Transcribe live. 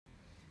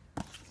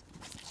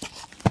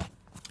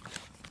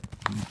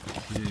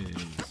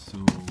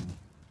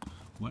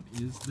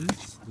is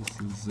this?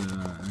 This is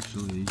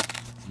actually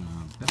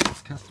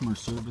best customer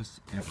service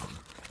ever.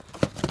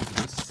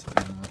 This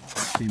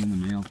came in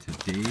the mail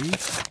today,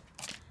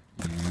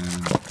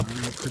 and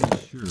I'm pretty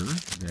sure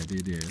that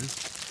it is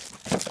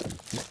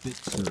the Fitbit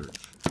Surge.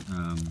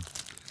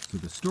 So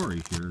the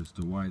story here as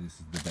to why this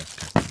is the best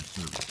customer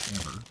service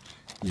ever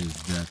is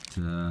that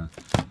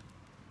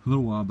a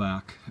little while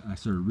back I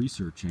started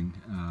researching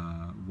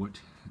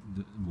what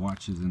the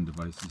watches and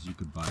devices you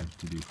could buy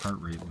to do heart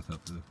rate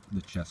without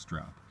the chest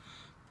strap.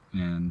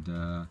 And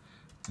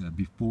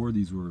before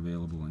these were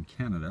available in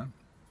Canada,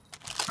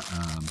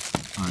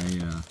 I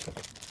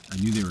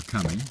knew they were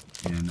coming,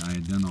 and I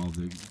had done all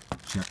the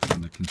checks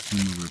on the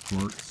consumer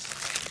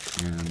reports,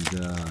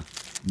 and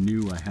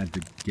knew I had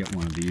to get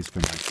one of these for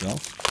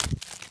myself,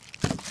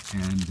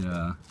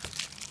 and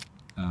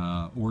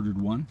ordered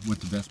one.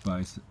 Went to Best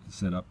Buy,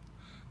 set up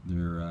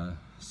their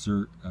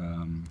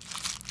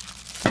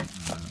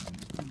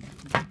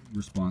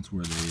response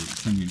where they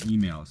send you an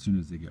email as soon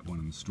as they get one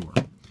in the store.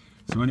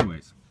 So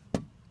anyways,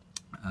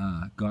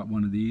 got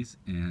one of these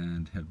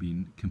and have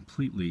been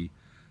completely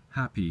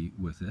happy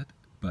with it.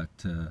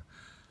 But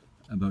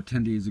about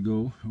 10 days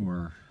ago,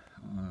 or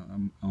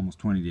almost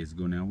 20 days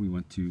ago now, we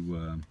went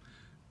to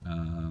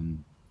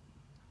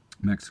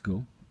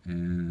Mexico,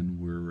 and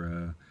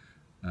we're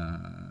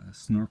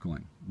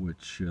snorkeling,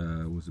 which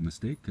was a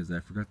mistake because I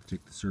forgot to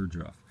take the surge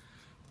off.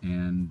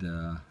 And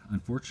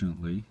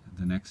unfortunately,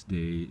 the next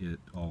day it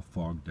all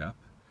fogged up,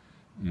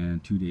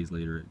 and 2 days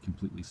later it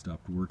completely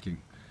stopped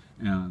working.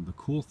 And the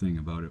cool thing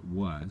about it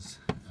was,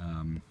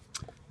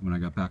 when I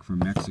got back from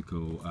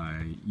Mexico,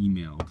 I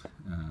emailed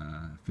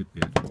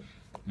Fitbit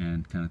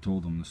and kind of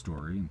told them the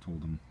story and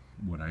told them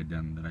what I'd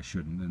done that I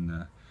shouldn't. And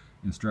the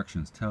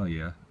instructions tell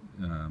you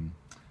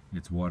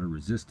it's water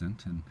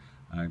resistant, and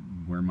I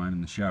wear mine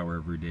in the shower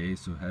every day,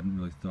 so I hadn't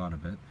really thought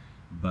of it,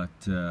 but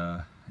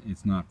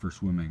it's not for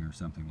swimming or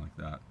something like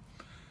that.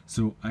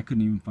 So I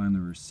couldn't even find the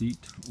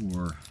receipt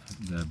or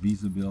the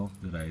Visa bill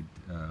that I'd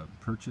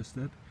purchased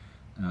it,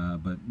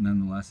 but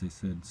nonetheless they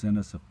said send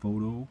us a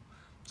photo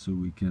so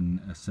we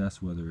can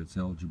assess whether it's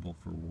eligible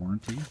for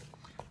warranty.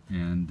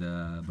 And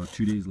about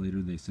 2 days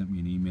later they sent me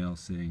an email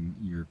saying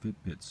your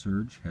Fitbit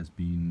Surge has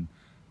been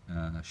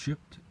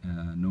shipped,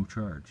 no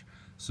charge.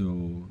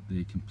 So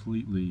they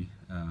completely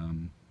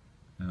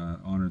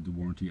honored the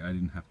warranty. I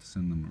didn't have to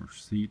send them a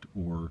receipt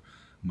or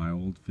my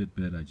old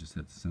Fitbit. I just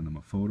had to send them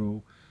a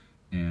photo,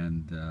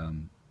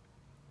 and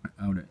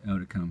out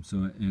it comes.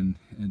 So and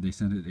they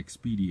sent it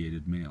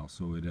expedited mail,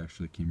 so it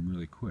actually came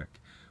really quick,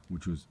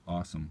 which was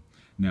awesome.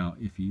 Now,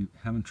 if you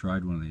haven't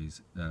tried one of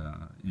these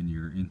and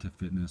you're into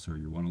fitness, or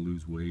you want to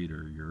lose weight,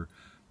 or you're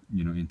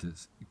into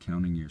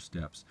counting your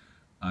steps,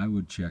 I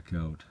would check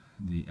out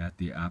at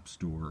the App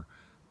Store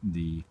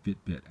the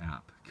Fitbit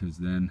app, because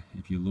then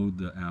if you load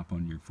the app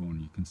on your phone,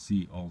 you can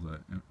see all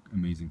the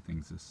amazing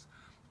things this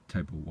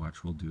type of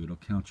watch will do. It'll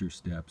count your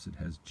steps. It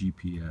has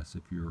GPS.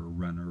 If you're a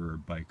runner or a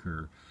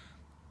biker,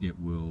 it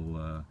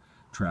will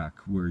track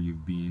where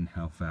you've been,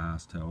 how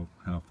fast,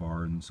 how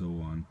far, and so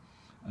on.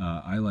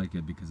 I like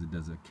it because it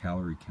does a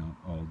calorie count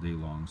all day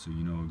long, so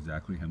you know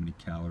exactly how many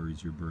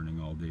calories you're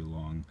burning all day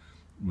long,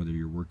 whether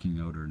you're working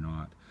out or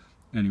not.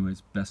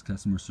 Anyways, best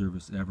customer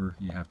service ever.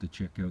 You have to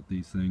check out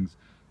these things,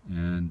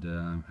 and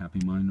I'm happy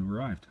mine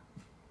arrived.